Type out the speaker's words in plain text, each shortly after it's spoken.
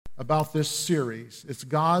about this series. It's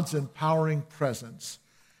God's empowering presence.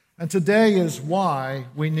 And today is why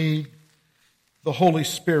we need the Holy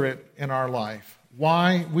Spirit in our life.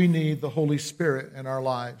 Why we need the Holy Spirit in our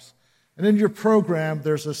lives. And in your program,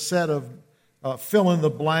 there's a set of fill in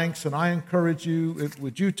the blanks, and I encourage you,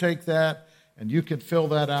 would you take that, and you can fill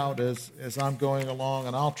that out as I'm going along,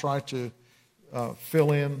 and I'll try to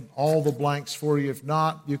fill in all the blanks for you. If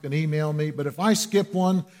not, you can email me. But if I skip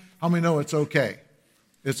one, how many know it's okay?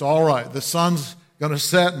 It's all right. The sun's going to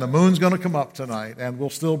set and the moon's going to come up tonight, and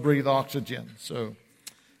we'll still breathe oxygen. So,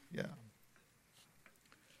 yeah.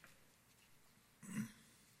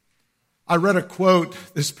 I read a quote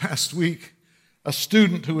this past week. A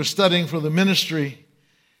student who was studying for the ministry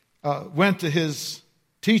went to his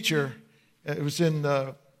teacher. It was in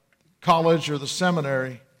the college or the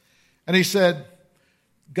seminary. And he said,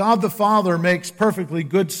 God the Father makes perfectly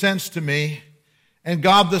good sense to me, and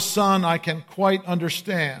God the Son I can quite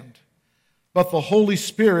understand. But the Holy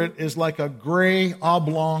Spirit is like a gray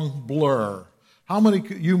oblong blur. How many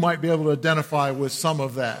you might be able to identify with some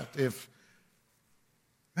of that?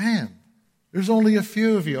 There's only a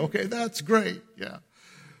few of you. Okay, that's great. Yeah.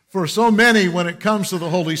 For so many, when it comes to the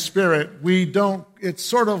Holy Spirit, it's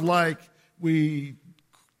sort of like we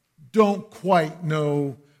don't quite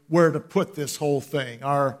know where to put this whole thing.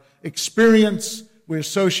 Our experience, we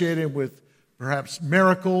associate it with perhaps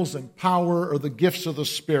miracles and power or the gifts of the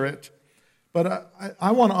Spirit. But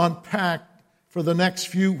I want to unpack for the next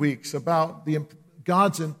few weeks about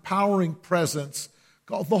God's empowering presence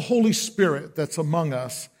called the Holy Spirit that's among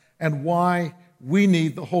us, and why we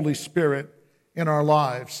need the Holy Spirit in our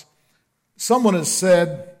lives. Someone has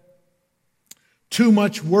said, too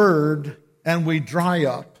much word and we dry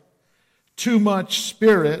up. Too much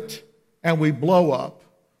spirit and we blow up.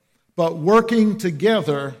 But working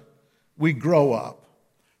together, we grow up.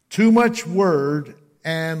 Too much word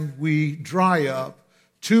and we dry up.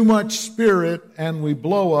 Too much spirit and we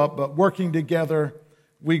blow up. But working together,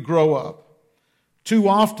 we grow up. Too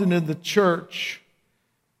often in the church,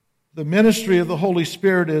 the ministry of the Holy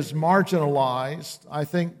Spirit is marginalized. I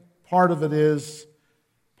think part of it is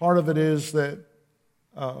that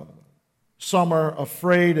some are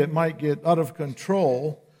afraid it might get out of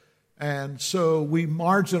control, and so we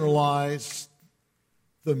marginalize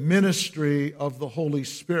the ministry of the Holy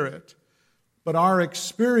Spirit. But our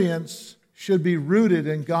experience should be rooted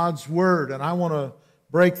in God's Word, and I want to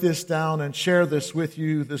break this down and share this with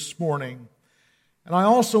you this morning. And I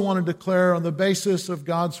also want to declare on the basis of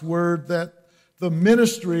God's Word that the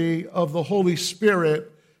ministry of the Holy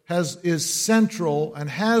Spirit is central and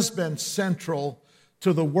has been central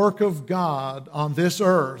to the work of God on this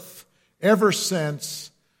earth ever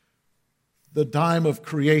since the time of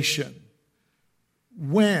creation,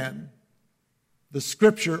 when the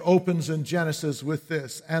Scripture opens in Genesis with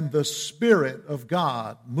this, and the Spirit of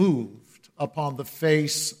God moved upon the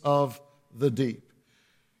face of the deep.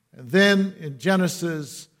 And then in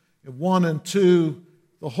Genesis 1 and 2,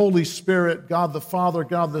 the Holy Spirit, God the Father,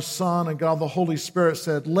 God the Son, and God the Holy Spirit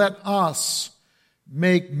said, let us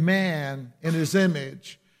make man in his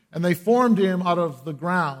image. And they formed him out of the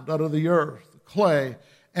ground, out of the earth, clay,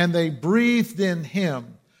 and they breathed in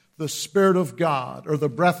him the Spirit of God, or the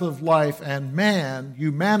breath of life, and man,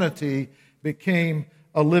 humanity, became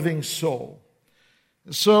a living soul.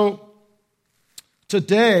 So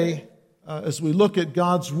today, as we look at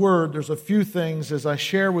God's Word, there's a few things as I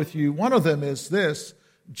share with you. One of them is this.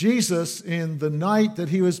 Jesus, in the night that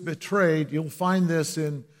he was betrayed, you'll find this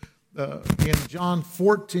in John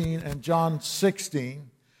 14 and John 16,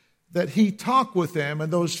 that he talked with them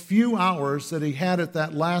in those few hours that he had at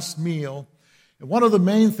that last meal. And one of the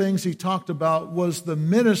main things he talked about was the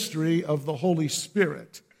ministry of the Holy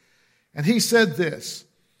Spirit. And he said this.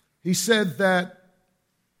 He said that,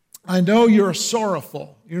 I know you're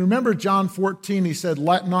sorrowful. You remember John 14, he said,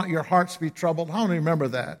 let not your hearts be troubled. How many remember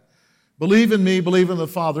that? Believe in me, believe in the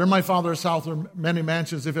Father. In my Father's house are many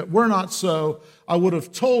mansions. If it were not so, I would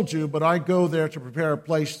have told you, but I go there to prepare a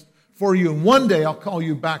place for you. And one day I'll call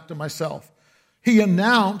you back to myself. He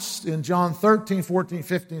announced in John 13, 14,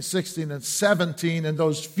 15, 16, and 17, in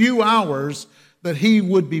those few hours, that he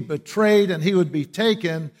would be betrayed and he would be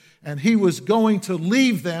taken, and he was going to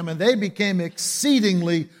leave them, and they became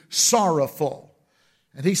exceedingly sorrowful.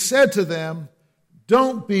 And he said to them,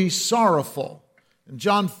 don't be sorrowful. In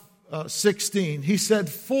John 16, he said,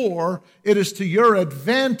 for it is to your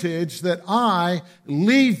advantage that I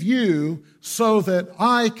leave you so that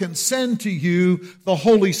I can send to you the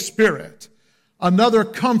Holy Spirit, another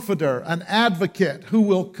comforter, an advocate who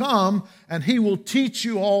will come and he will teach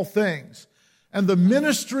you all things. And the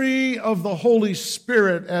ministry of the Holy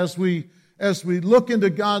Spirit, as we as we look into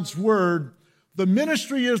God's Word, the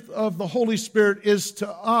ministry of the Holy Spirit is to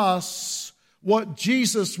us what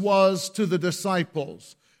Jesus was to the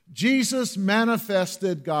disciples. Jesus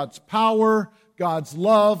manifested God's power, God's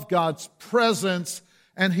love, God's presence,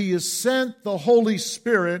 and He has sent the Holy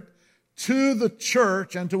Spirit to the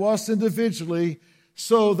church and to us individually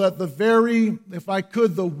so that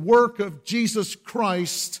the work of Jesus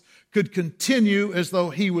Christ could continue as though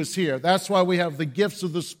He was here. That's why we have the gifts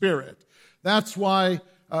of the Spirit. That's why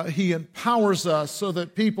He empowers us so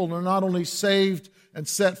that people are not only saved and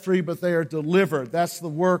set free, but they are delivered. That's the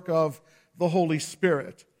work of the Holy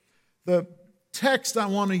Spirit. The text I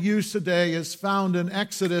want to use today is found in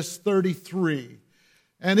Exodus 33.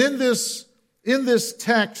 And in this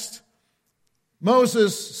text,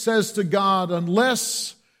 Moses says to God,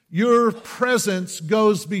 unless your presence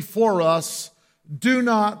goes before us, do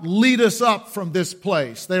not lead us up from this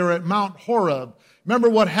place. They were at Mount Horeb. Remember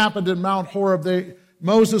what happened in Mount Horeb?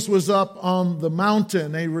 Moses was up on the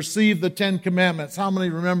mountain. They received the 10 Commandments. How many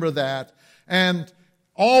remember that? And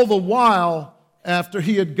all the while, after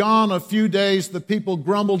he had gone a few days, the people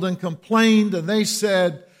grumbled and complained, and they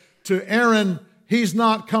said to Aaron, he's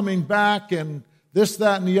not coming back, and this,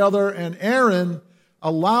 that, and the other. And Aaron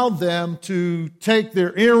allowed them to take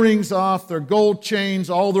their earrings off, their gold chains,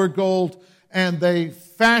 all their gold, and they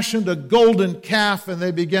fashioned a golden calf, and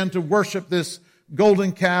they began to worship this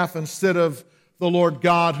golden calf instead of the Lord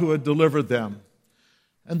God who had delivered them.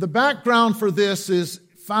 And the background for this is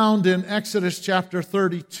found in Exodus chapter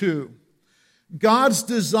 32. God's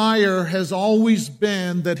desire has always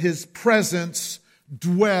been that His presence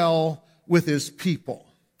dwell with His people.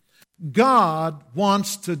 God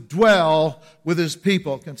wants to dwell with His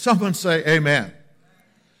people. Can someone say amen?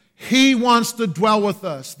 He wants to dwell with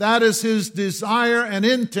us. That is His desire and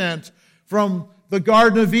intent from the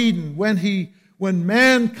Garden of Eden. When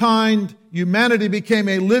mankind, humanity became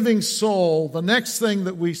a living soul, the next thing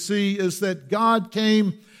that we see is that God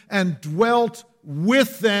came and dwelt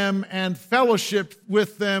with them and fellowshiped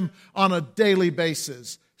with them on a daily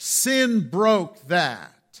basis. Sin broke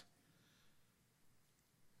that.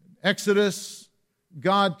 Exodus,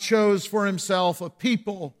 God chose for Himself a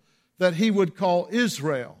people that He would call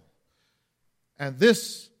Israel. And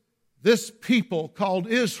this people called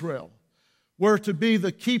Israel were to be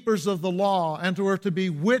the keepers of the law and were to be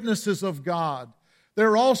witnesses of God.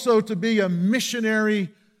 They're also to be a missionary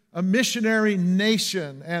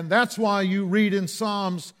nation. And that's why you read in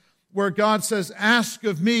Psalms where God says, ask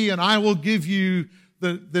of me and I will give you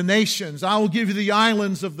the nations. I will give you the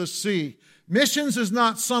islands of the sea. Missions is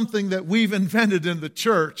not something that we've invented in the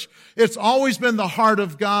church. It's always been the heart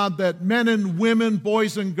of God that men and women,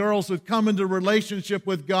 boys and girls would come into relationship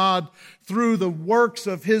with God through the works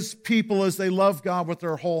of His people as they love God with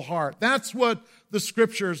their whole heart. That's what the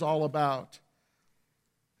Scripture is all about.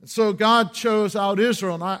 And so God chose out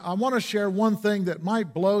Israel. And I want to share one thing that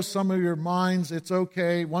might blow some of your minds. It's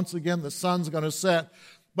okay. Once again, the sun's going to set.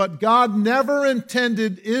 But God never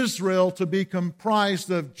intended Israel to be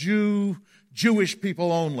comprised of Jewish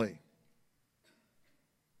people only.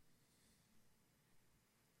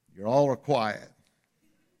 You're all quiet.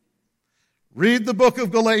 Read the book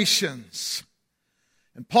of Galatians.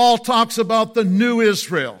 And Paul talks about the new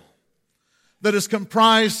Israel that is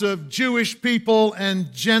comprised of Jewish people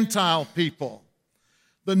and Gentile people.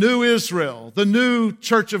 The new Israel, the new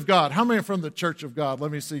church of God. How many are from the church of God?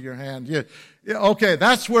 Let me see your hand. Yeah, okay,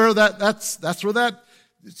 that's where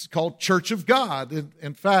it's called Church of God.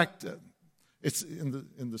 In fact, it's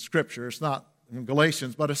in the Scripture. It's not in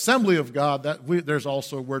Galatians, but Assembly of God. There's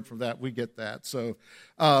also a word for that. We get that. So,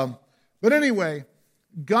 but anyway,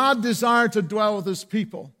 God desired to dwell with His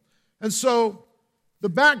people, and so the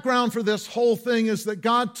background for this whole thing is that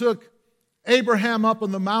God took Abraham up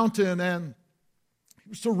on the mountain and He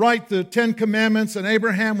was to write the 10 Commandments, and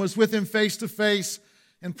Abraham was with Him face to face.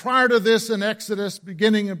 And prior to this in Exodus,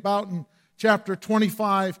 beginning about in chapter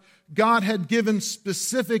 25, God had given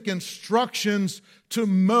specific instructions to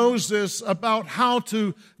Moses about how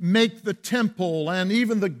to make the temple and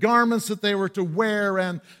even the garments that they were to wear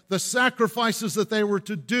and the sacrifices that they were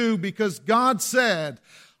to do, because God said,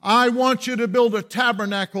 I want you to build a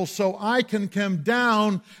tabernacle so I can come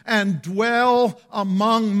down and dwell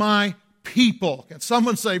among my people. Can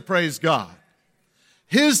someone say praise God?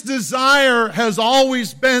 His desire has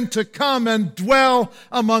always been to come and dwell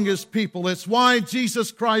among His people. It's why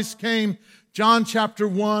Jesus Christ came, John chapter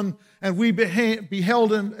 1, and we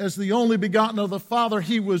beheld Him as the only begotten of the Father.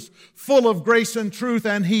 He was full of grace and truth,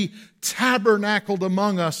 and He tabernacled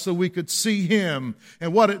among us so we could see Him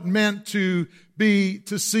and what it meant to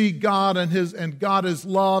see God and God is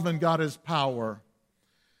love and God is power.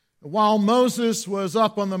 While Moses was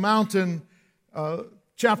up on the mountain,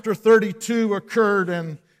 chapter 32 occurred,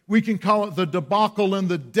 and we can call it the debacle in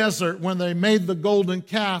the desert when they made the golden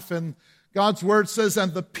calf. And God's word says,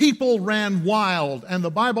 and the people ran wild. And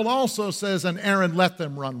the Bible also says, and Aaron let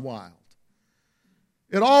them run wild.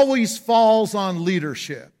 It always falls on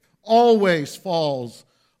leadership. Always falls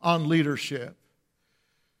on leadership.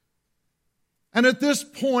 And at this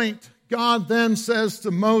point, God then says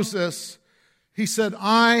to Moses, he said,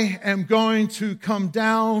 I am going to come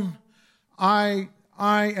down.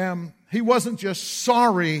 He wasn't just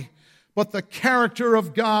sorry, but the character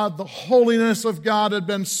of God, the holiness of God had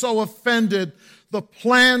been so offended. The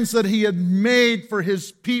plans that he had made for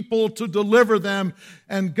his people to deliver them.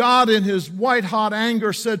 And God in his white-hot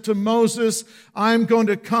anger said to Moses, I'm going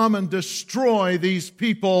to come and destroy these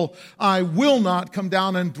people. I will not come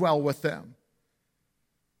down and dwell with them.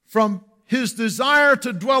 From his desire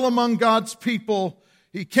to dwell among God's people,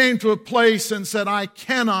 he came to a place and said, I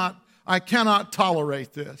cannot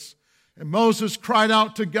tolerate this. And Moses cried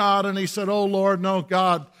out to God and he said, oh Lord, no,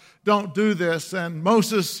 God, don't do this. And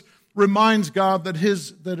Moses reminds God that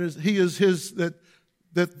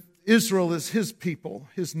Israel is his people,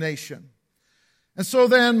 his nation. And so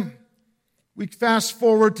then we fast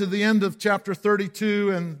forward to the end of chapter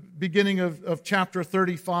 32 and beginning of chapter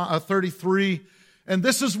 33. And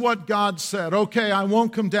this is what God said. Okay, I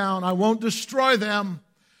won't come down. I won't destroy them.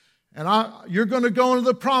 And you're going to go into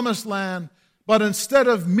the promised land. But instead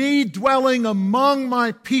of me dwelling among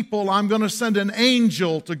my people, I'm going to send an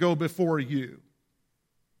angel to go before you.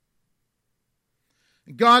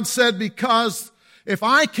 God said, because if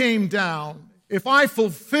I came down, if I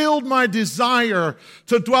fulfilled my desire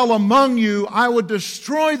to dwell among you, I would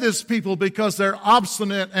destroy this people because they're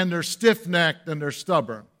obstinate and they're stiff-necked and they're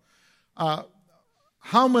stubborn.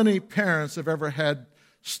 How many parents have ever had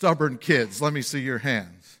stubborn kids? Let me see your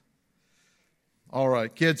hands. All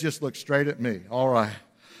right, kids, just look straight at me. All right,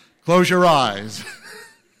 close your eyes.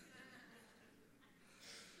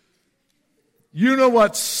 You know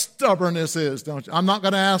what stubbornness is, don't you? I'm not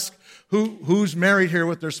going to ask who's married here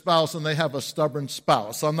with their spouse and they have a stubborn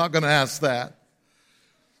spouse. I'm not going to ask that.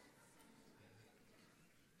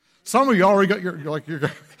 Some of you already got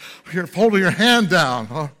you're holding your hand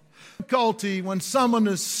down. Difficulty when someone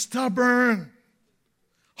is stubborn,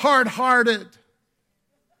 hard-hearted.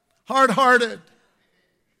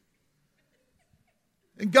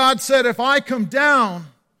 And God said, if I come down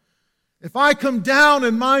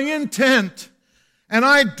in my intent and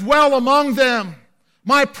I dwell among them,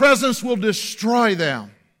 my presence will destroy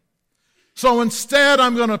them. So instead,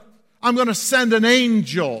 I'm going to send an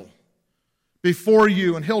angel before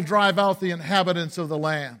you, and he'll drive out the inhabitants of the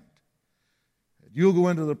land. You'll go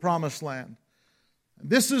into the promised land.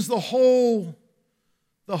 This is the whole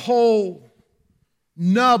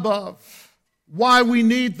nub of why we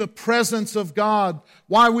need the presence of God,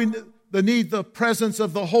 why we need the presence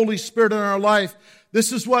of the Holy Spirit in our life.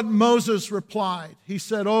 This is what Moses replied. He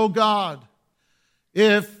said, oh God,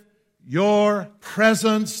 if your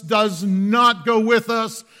presence does not go with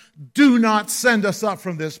us, do not send us up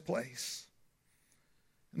from this place.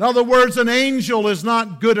 In other words, an angel is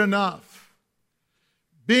not good enough.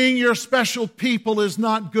 Being your special people is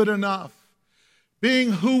not good enough.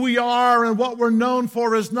 Being who we are and what we're known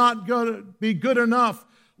for is not going to be good enough.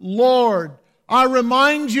 Lord, I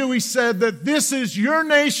remind you, he said, that this is your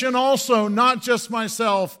nation also, not just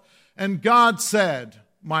myself. And God said,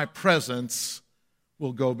 my presence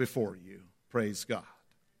will go before you. Praise God.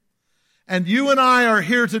 And you and I are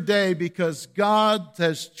here today because God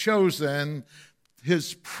has chosen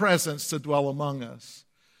his presence to dwell among us.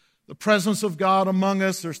 The presence of God among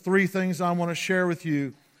us, there's three things I want to share with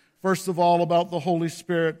you. First of all, about the Holy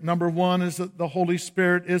Spirit. Number one is that the Holy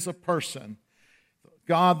Spirit is a person.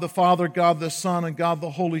 God the Father, God the Son, and God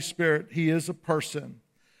the Holy Spirit, he is a person.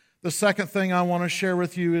 The second thing I want to share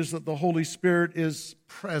with you is that the Holy Spirit is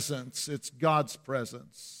presence. It's God's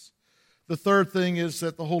presence. The third thing is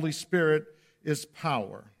that the Holy Spirit is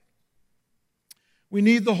power. We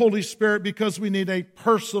need the Holy Spirit because we need a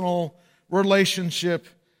personal relationship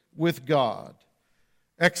with God.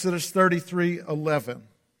 Exodus 33:11.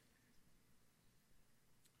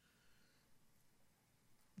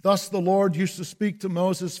 Thus the Lord used to speak to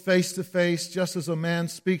Moses face to face, just as a man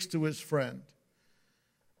speaks to his friend.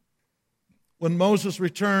 When Moses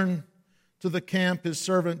returned to the camp, his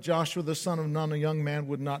servant Joshua the son of Nun, a young man,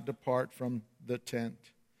 would not depart from the tent.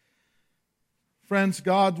 Friends,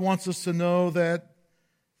 God wants us to know that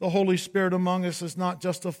the Holy Spirit among us is not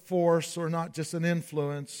just a force or not just an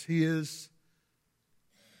influence. He is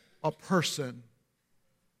a person.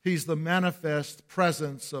 He's the manifest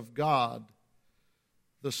presence of God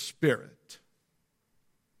the Spirit.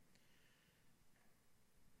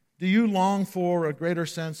 Do you long for a greater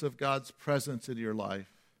sense of God's presence in your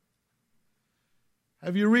life?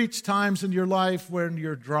 Have you reached times in your life when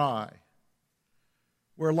you're dry,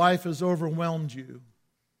 where life has overwhelmed you,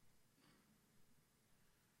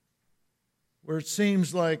 where it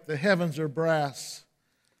seems like the heavens are brass,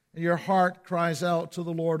 and your heart cries out to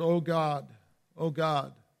the Lord, "Oh God, oh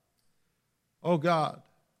God, oh God,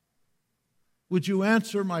 would you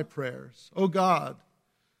answer my prayers? Oh God,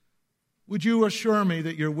 would you assure me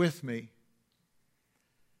that you're with me?"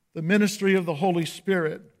 The ministry of the Holy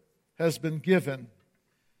Spirit has been given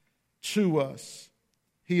to us.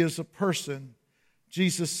 He is a person.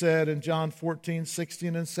 Jesus said in John 14,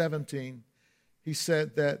 16, and 17, He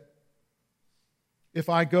said that if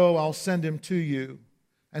I go, I'll send him to you,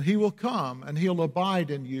 and he will come, and he'll abide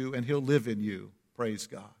in you, and he'll live in you. Praise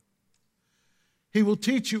God. He will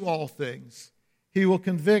teach you all things. He will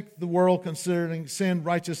convict the world concerning sin,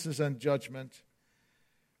 righteousness, and judgment.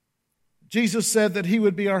 Jesus said that He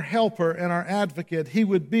would be our helper and our advocate. He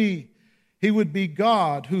would be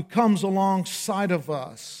God who comes alongside of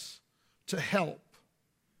us to help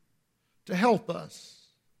us.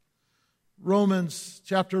 Romans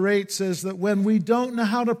chapter 8 says that when we don't know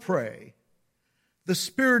how to pray, the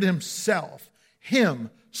Spirit Himself,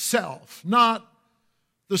 not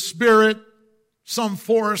the Spirit, some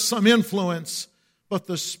force, some influence, but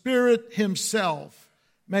the Spirit Himself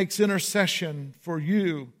makes intercession for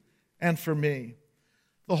you and for me.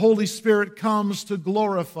 The Holy Spirit comes to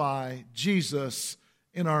glorify Jesus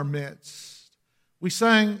in our midst. We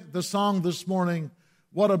sang the song this morning,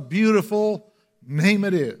 "What a beautiful name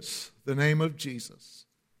it is, the name of Jesus."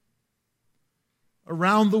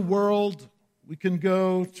 Around the world, we can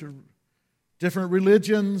go to different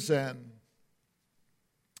religions, and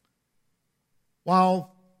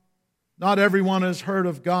while not everyone has heard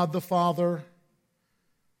of God the Father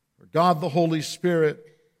or God the Holy Spirit,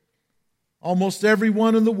 almost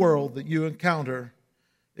everyone in the world that you encounter,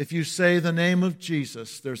 if you say the name of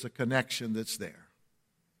Jesus, there's a connection that's there.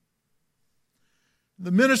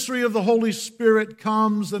 The ministry of the Holy Spirit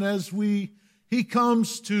comes, and He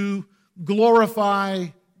comes to glorify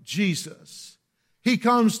Jesus. He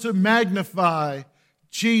comes to magnify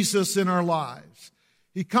Jesus in our lives.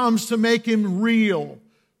 He comes to make Him real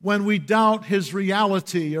when we doubt His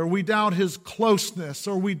reality, or we doubt His closeness,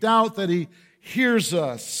 or we doubt that He hears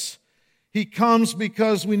us. He comes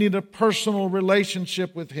because we need a personal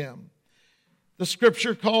relationship with Him. The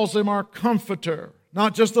Scripture calls Him our comforter,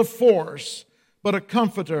 not just a force, but a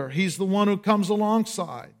comforter. He's the one who comes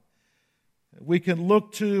alongside. We can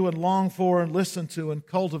look to and long for and listen to and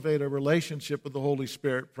cultivate a relationship with the Holy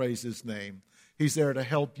Spirit. Praise His name. He's there to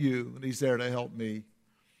help you, and He's there to help me.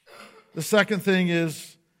 The second thing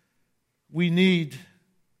is we need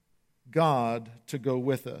God to go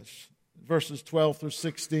with us. Verses 12 through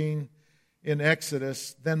 16 in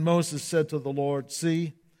Exodus, "Then Moses said to the Lord,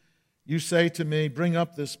 'See, you say to me, bring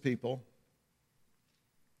up this people,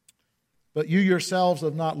 but you yourselves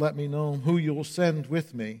have not let me know who you will send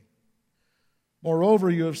with me. Moreover,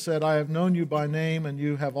 you have said, I have known you by name, and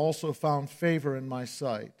you have also found favor in my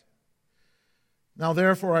sight. Now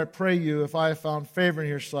therefore I pray you, if I have found favor in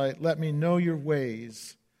your sight, let me know your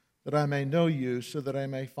ways, that I may know you, so that I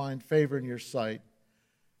may find favor in your sight.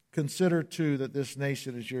 Consider too that this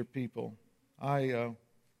nation is your people.'" I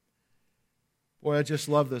just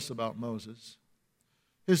love this about Moses.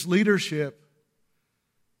 His leadership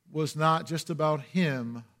was not just about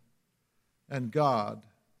him and God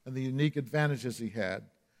and the unique advantages he had.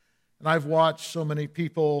 And I've watched so many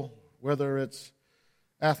people, whether it's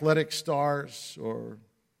athletic stars or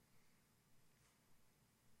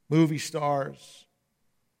movie stars,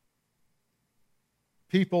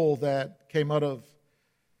 people that came out of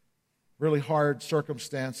really hard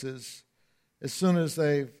circumstances,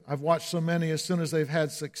 I've watched so many, as soon as they've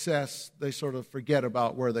had success, they sort of forget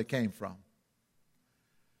about where they came from.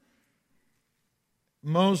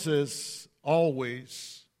 Moses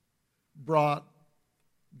always brought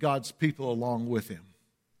God's people along with him.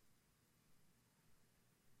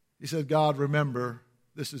 He said, "God, remember,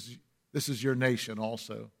 this is your nation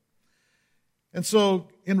also." And so,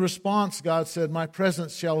 in response, God said, "My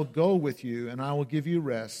presence shall go with you, and I will give you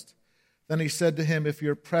rest." Then he said to him, "If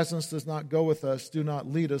your presence does not go with us, do not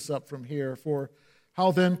lead us up from here. For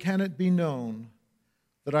how then can it be known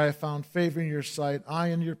that I have found favor in your sight, I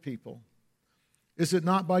and your people? Is it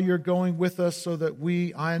not by your going with us, so that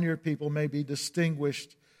I and your people, may be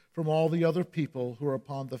distinguished from all the other people who are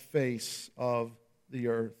upon the face of the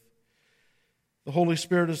earth?" The Holy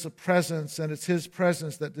Spirit is a presence, and it's His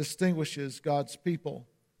presence that distinguishes God's people.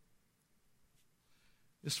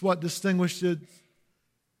 It's what distinguished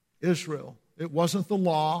Israel. It wasn't the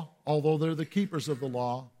law, although they're the keepers of the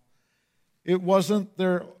law. It wasn't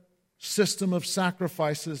their system of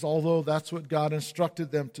sacrifices, although that's what God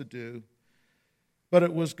instructed them to do. But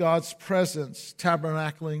it was God's presence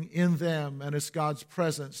tabernacling in them, and it's God's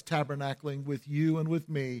presence tabernacling with you and with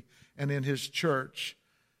me and in His church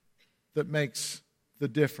that makes the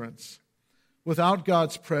difference. Without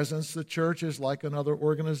God's presence, the church is like another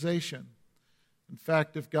organization. In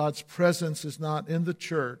fact, if God's presence is not in the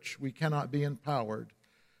church, we cannot be empowered.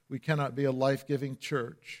 We cannot be a life-giving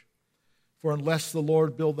church. For unless the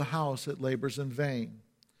Lord build the house, it labors in vain.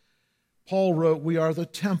 Paul wrote, we are the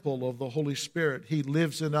temple of the Holy Spirit. He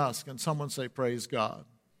lives in us. Can someone say, praise God?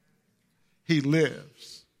 He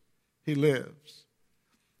lives. He lives.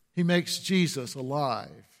 He makes Jesus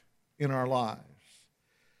alive in our lives.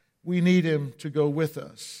 We need Him to go with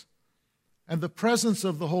us. And the presence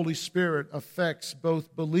of the Holy Spirit affects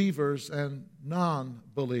both believers and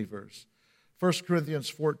non-believers. 1 Corinthians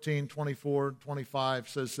 14, 24, 25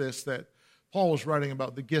 says this, that Paul was writing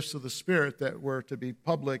about the gifts of the Spirit that were to be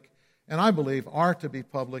public, and I believe are to be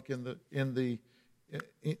public in the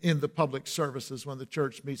public services when the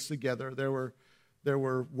church meets together. There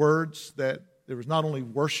were words that there was not only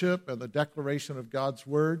worship and the declaration of God's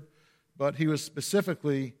word, but he was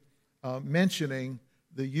specifically mentioning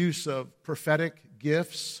the use of prophetic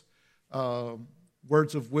gifts,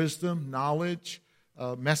 words of wisdom, knowledge,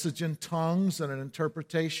 message in tongues, and an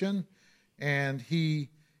interpretation. And he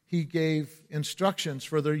gave instructions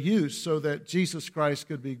for their use so that Jesus Christ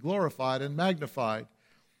could be glorified and magnified.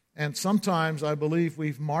 And sometimes I believe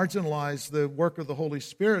we've marginalized the work of the Holy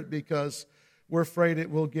Spirit because we're afraid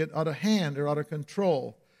it will get out of hand or out of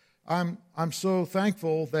control. I'm so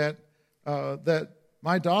thankful that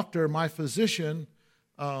my doctor, my physician,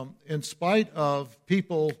 in spite of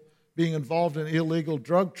people being involved in illegal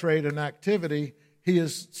drug trade and activity, he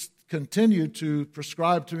has continued to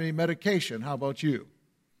prescribe to me medication. How about you?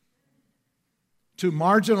 To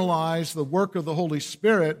marginalize the work of the Holy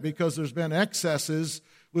Spirit because there's been excesses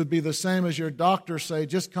would be the same as your doctor say,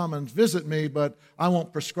 just come and visit me, but I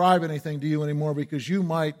won't prescribe anything to you anymore because you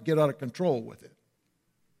might get out of control with it.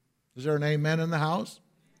 Is there an amen in the house?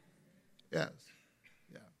 Yes.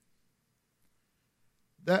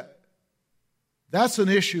 Yeah. That's an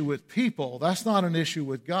issue with people. That's not an issue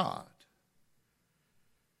with God.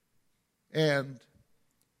 And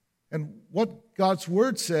what God's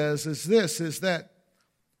Word says is this, is that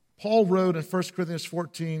Paul wrote in 1 Corinthians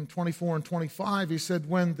 14, 24 and 25, he said,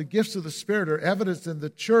 when the gifts of the Spirit are evidenced in the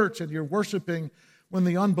church and you're worshiping, when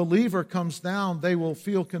the unbeliever comes down, they will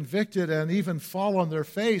feel convicted and even fall on their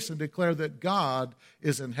face and declare that God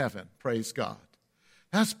is in heaven. Praise God.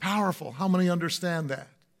 That's powerful. How many understand that?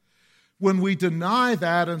 When we deny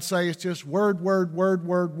that and say it's just word,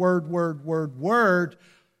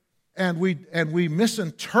 and we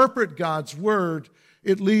misinterpret God's word,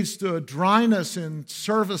 it leads to a dryness in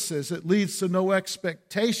services. It leads to no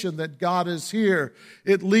expectation that God is here.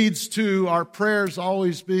 It leads to our prayers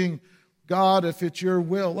always being, God, if it's your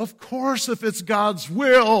will. Of course, if it's God's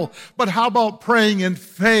will. But how about praying in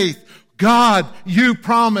faith? God, you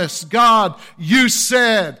promised. God, you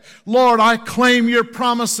said. Lord, I claim your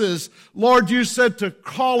promises. Lord, you said to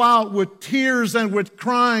call out with tears and with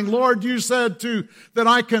crying. Lord, you said that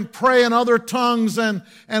I can pray in other tongues. And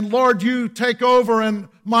Lord, you take over, and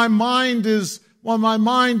my mind is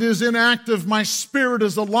inactive, my spirit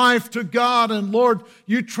is alive to God. And Lord,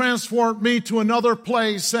 you transport me to another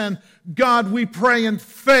place. And God, we pray in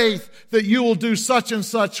faith that you will do such and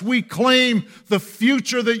such. We claim the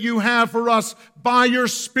future that you have for us by your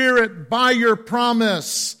Spirit, by your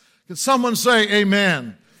promise. Can someone say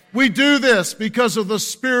amen? We do this because of the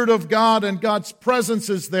Spirit of God, and God's presence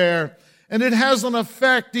is there. And it has an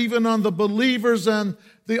effect even on the believers and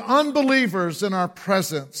the unbelievers in our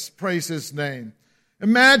presence. Praise His name.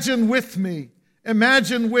 Imagine with me.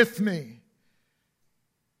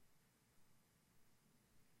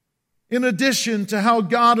 In addition to how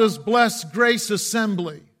God has blessed Grace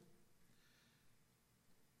Assembly,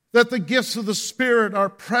 that the gifts of the Spirit are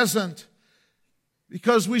present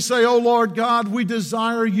because we say, oh Lord God, we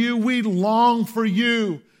desire you, we long for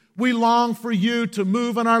you. We long for you to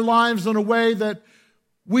move in our lives in a way that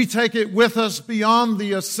we take it with us beyond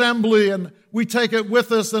the assembly, and we take it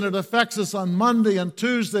with us, and it affects us on Monday and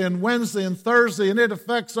Tuesday and Wednesday and Thursday, and it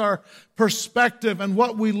affects our perspective and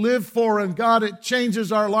what we live for, and God, it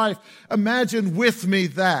changes our life. Imagine with me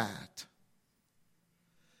that.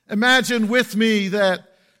 Imagine with me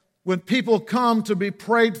that when people come to be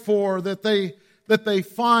prayed for, that that they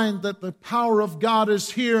find that the power of God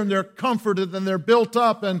is here and they're comforted and they're built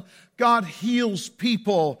up and God heals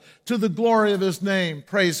people to the glory of His name.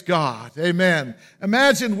 Praise God. Amen.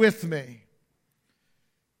 Imagine with me.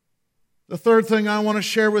 The third thing I want to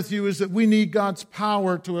share with you is that we need God's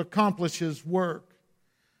power to accomplish His work.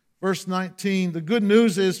 Verse 19, the good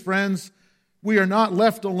news is, friends, we are not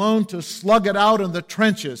left alone to slug it out in the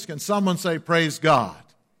trenches. Can someone say, praise God?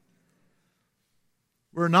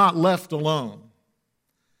 We're not left alone.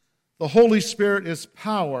 The Holy Spirit is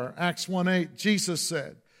power. Acts 1:8, Jesus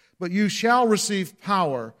said, but you shall receive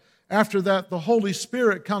power. After that, the Holy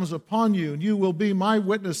Spirit comes upon you, and you will be my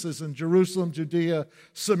witnesses in Jerusalem, Judea,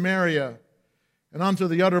 Samaria, and unto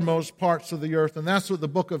the uttermost parts of the earth. And that's what the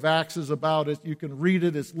book of Acts is about. You can read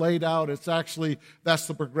it. It's laid out. That's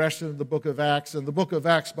the progression of the book of Acts. And the book of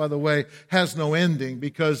Acts, by the way, has no ending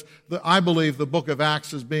because I believe the book of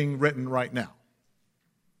Acts is being written right now.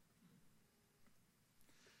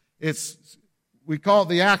 We call it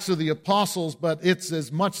the Acts of the Apostles, but it's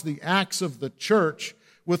as much the Acts of the church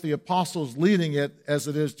with the apostles leading it as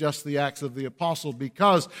it is just the Acts of the Apostles,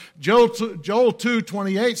 because Joel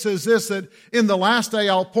 2:28 says this, that in the last day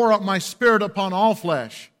I'll pour out my Spirit upon all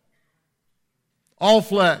flesh. All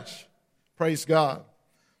flesh. Praise God.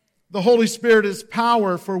 The Holy Spirit is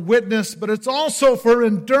power for witness, but it's also for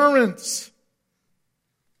endurance.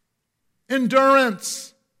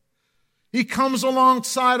 Endurance. He comes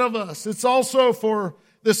alongside of us. It's also for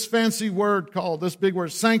this fancy word called, this big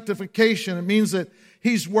word, sanctification. It means that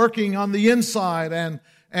He's working on the inside.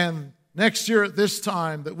 And next year at this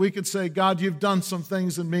time that we could say, God, you've done some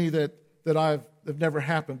things in me that have never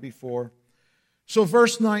happened before. So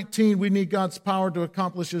verse 19, we need God's power to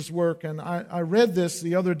accomplish His work. And I read this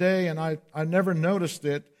the other day and I never noticed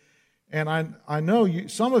it. And I know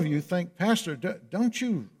some of you think, Pastor, don't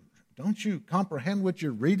you comprehend what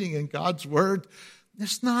you're reading in God's Word?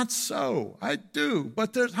 It's not so. I do.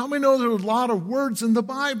 But how many know there's a lot of words in the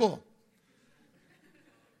Bible?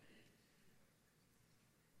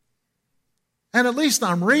 And at least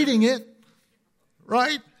I'm reading it,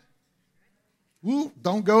 right? Ooh,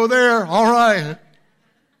 don't go there. All right.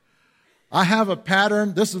 I have a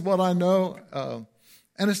pattern. This is what I know.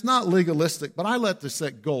 And it's not legalistic, but I like to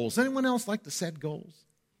set goals. Anyone else like to set goals?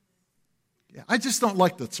 Yeah, I just don't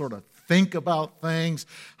like to sort of think about things.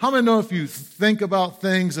 How many know if you think about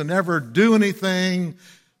things and never do anything,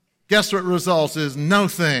 guess what results is no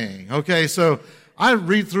thing. Okay, so I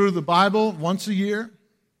read through the Bible once a year.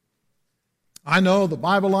 I know the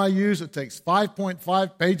Bible I use, it takes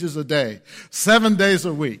 5.5 pages a day, 7 days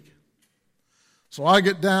a week. So I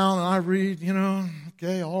get down and I read,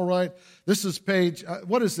 okay, all right. This is page,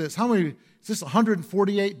 what is this? Is this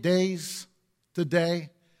 148 days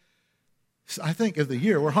today? I think of the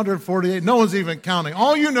year, we're 148. No one's even counting.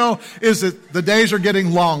 All you know is that the days are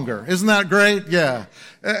getting longer. Isn't that great? Yeah.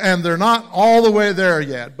 And they're not all the way there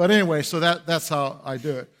yet. But anyway, so that's how I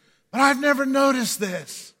do it. But I've never noticed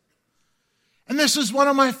this. And this is one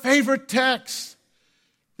of my favorite texts.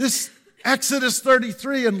 This Exodus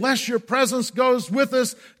 33, unless your presence goes with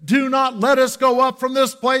us, do not let us go up from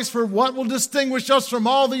this place, for what will distinguish us from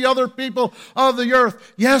all the other people of the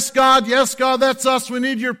earth? Yes, God, that's us. We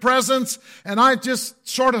need your presence. And I just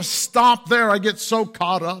sort of stop there. I get so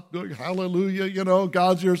caught up. Hallelujah,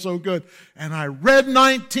 God, you're so good. And I read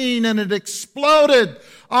 19 and it exploded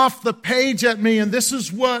off the page at me. And this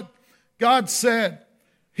is what God said.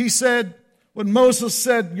 He said, when Moses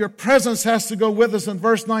said, your presence has to go with us in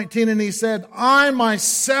verse 19, and he said, I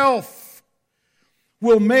myself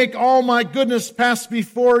will make all my goodness pass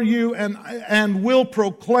before you and will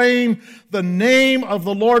proclaim the name of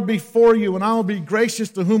the Lord before you, and I will be gracious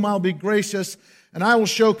to whom I will be gracious, and I will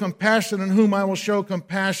show compassion in whom I will show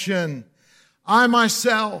compassion. I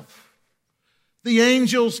myself, the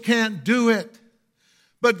angels can't do it.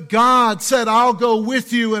 But God said, I'll go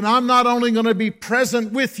with you, and I'm not only going to be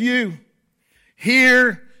present with you,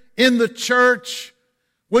 here in the church,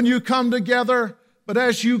 when you come together, but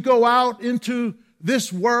as you go out into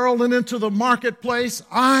this world and into the marketplace,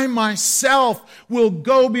 I myself will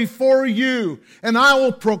go before you and I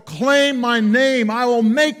will proclaim my name. I will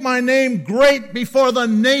make my name great before the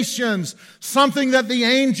nations, something that the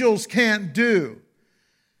angels can't do.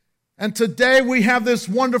 And today we have this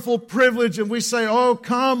wonderful privilege and we say, oh,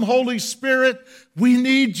 come, Holy Spirit, We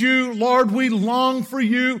need you. Lord, we long for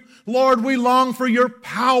you. Lord, we long for your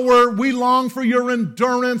power. We long for your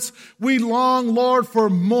endurance. We long, Lord, for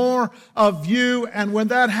more of you. And when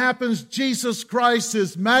that happens, Jesus Christ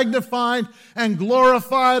is magnified and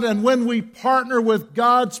glorified. And when we partner with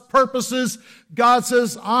God's purposes, God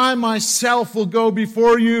says, I myself will go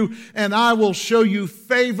before you and I will show you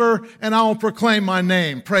favor and I will proclaim my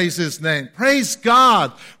name. Praise his name. Praise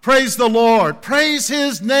God. Praise the Lord. Praise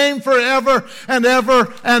his name forever and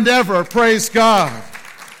ever and ever. Praise God.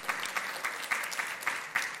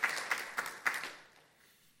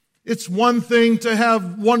 It's one thing to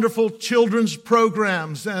have wonderful children's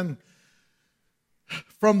programs and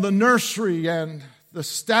from the nursery and the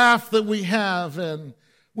staff that we have, and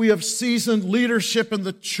we have seasoned leadership in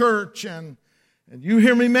the church, and you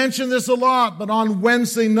hear me mention this a lot, but on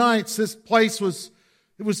Wednesday nights, this place was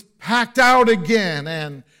packed out again,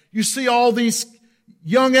 and you see all these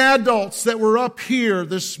young adults that were up here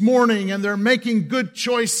this morning, and they're making good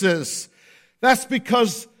choices. That's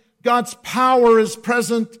because God's power is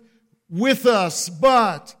present with us,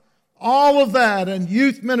 but all of that and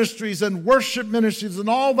youth ministries and worship ministries and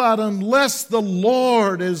all that, unless the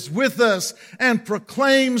Lord is with us and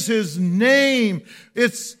proclaims his name,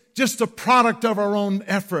 it's just a product of our own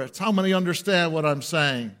efforts. How many understand what I'm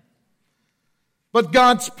saying? But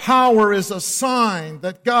God's power is a sign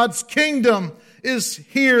that God's kingdom is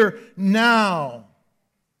here now.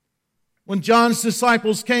 When John's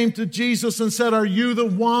disciples came to Jesus and said, are you the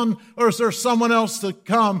one, or is there someone else to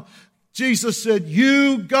come? Jesus said,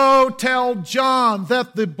 you go tell John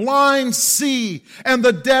that the blind see and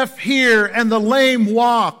the deaf hear and the lame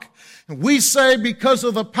walk. And we say, because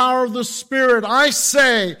of the power of the Spirit, I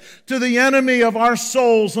say to the enemy of our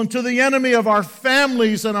souls and to the enemy of our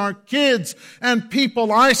families and our kids and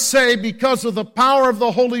people, I say, because of the power of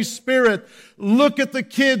the Holy Spirit, look at the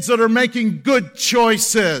kids that are making good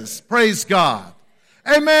choices. Praise God.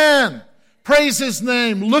 Amen. Praise his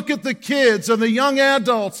name. Look at the kids and the young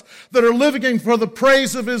adults that are living for the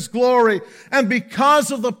praise of his glory. And because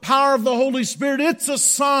of the power of the Holy Spirit, it's a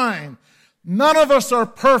sign. None of us are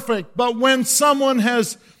perfect, but when someone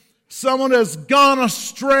has gone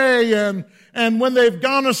astray, and when they've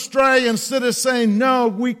gone astray, instead of saying, no,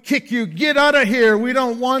 we kick you, get out of here, we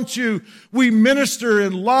don't want you, we minister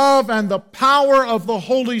in love and the power of the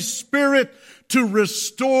Holy Spirit to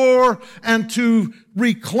restore and to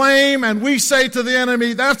reclaim. And we say to the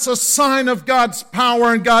enemy, that's a sign of God's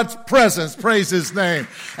power and God's presence. Praise his name.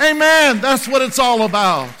 Amen. That's what it's all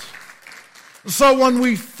about. So when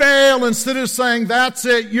we fail, instead of saying, that's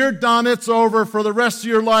it, you're done, it's over for the rest of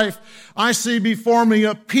your life, I see before me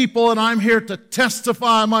a people, and I'm here to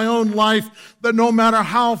testify my own life that no matter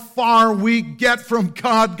how far we get from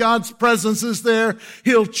God, God's presence is there.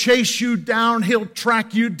 He'll chase you down. He'll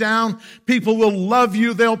track you down. People will love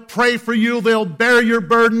you. They'll pray for you. They'll bear your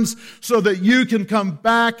burdens so that you can come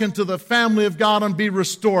back into the family of God and be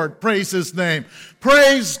restored. Praise his name.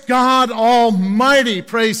 Praise God Almighty.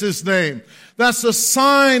 Praise his name. That's a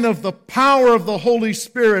sign of the power of the Holy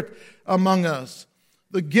Spirit among us.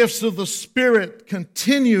 The gifts of the Spirit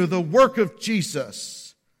continue the work of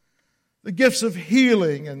Jesus. The gifts of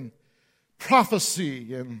healing and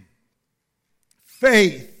prophecy and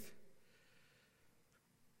faith,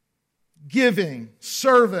 giving,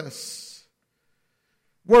 service,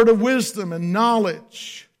 word of wisdom and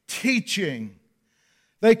knowledge, teaching.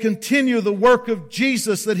 They continue the work of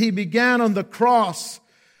Jesus that he began on the cross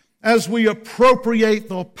as we appropriate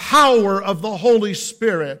the power of the Holy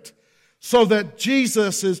Spirit, so that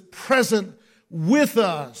Jesus is present with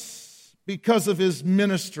us because of his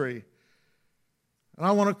ministry. And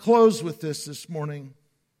I want to close with this morning.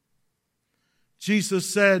 Jesus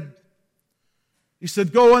said, he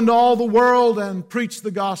said, go into all the world and preach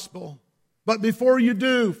the gospel. But before you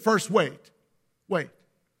do, first wait.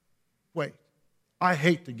 I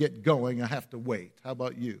hate to get going. I have to wait. How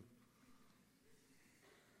about you?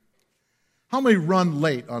 How many run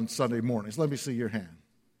late on Sunday mornings? Let me see your hand.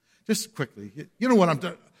 Just quickly. You know what I'm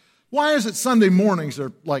doing? Why is it Sunday mornings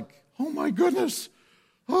are like, oh my goodness.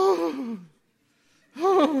 I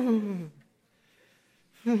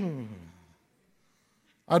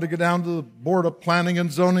had to go down to the Board of Planning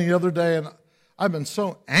and Zoning the other day, and I've been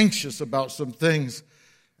so anxious about some things.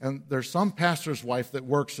 And there's some pastor's wife that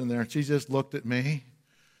works in there, and she just looked at me.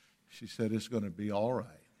 She said, it's going to be all right.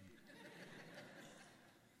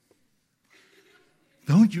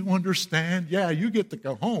 Don't you understand? Yeah, you get to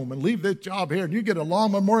go home and leave this job here, and you get a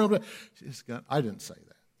long Memorial Day. I didn't say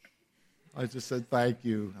that. I just said, thank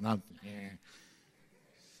you. And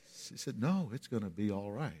she said, no, it's going to be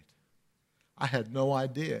all right. I had no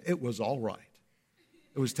idea. It was all right.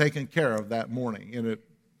 It was taken care of that morning in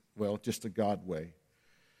just a God way.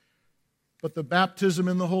 But the baptism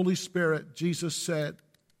in the Holy Spirit, Jesus said,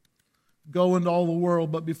 go into all the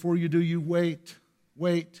world, but before you do, you wait.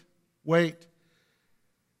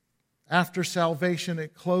 After salvation,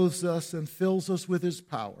 it clothes us and fills us with His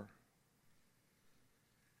power.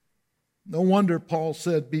 No wonder Paul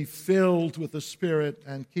said, be filled with the Spirit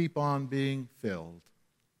and keep on being filled.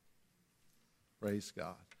 Praise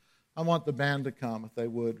God. I want the band to come, if they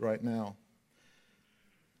would, right now.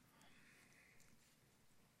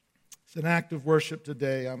 It's an act of worship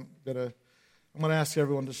today. I'm going to ask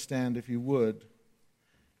everyone to stand, if you would.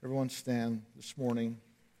 Everyone stand this morning.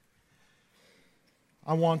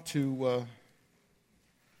 I want to...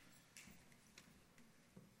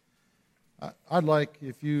 I'd like,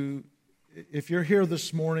 if you're here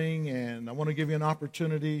this morning, and I want to give you an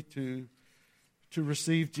opportunity to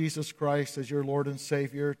receive Jesus Christ as your Lord and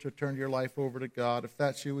Savior, to turn your life over to God. If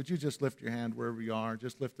that's you, would you just lift your hand wherever you are?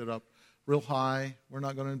 Just lift it up real high. We're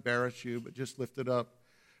not going to embarrass you, but just lift it up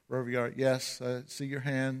wherever you are. Yes, I see your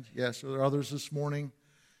hand. Yes. Are there others this morning?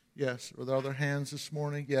 Yes. Are there other hands this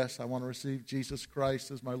morning? Yes, I want to receive Jesus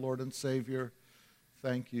Christ as my Lord and Savior.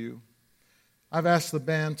 Thank you. I've asked the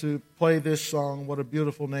band to play this song, What a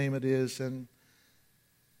Beautiful Name It Is, and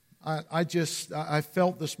I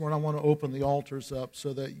felt this morning I want to open the altars up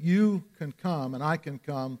so that you can come and I can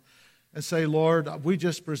come and say, Lord, we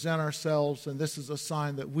just present ourselves, and this is a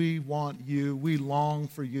sign that we want you. We long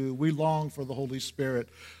for you. We long for the Holy Spirit.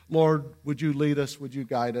 Lord, would you lead us? Would you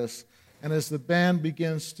guide us? And as the band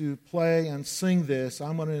begins to play and sing this,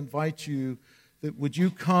 I'm going to invite you that would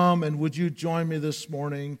you come and would you join me this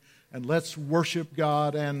morning, and let's worship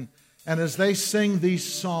God. And as they sing these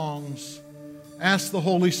songs, ask the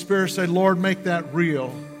Holy Spirit, say, Lord, make that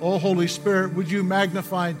real. Oh, Holy Spirit, would you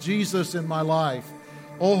magnify Jesus in my life?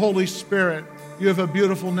 Oh, Holy Spirit, you have a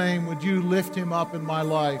beautiful name. Would you lift him up in my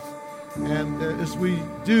life? And as we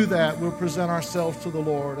do that, we'll present ourselves to the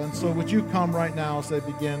Lord. And so would you come right now as they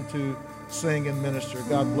begin to sing and minister.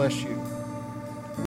 God bless you.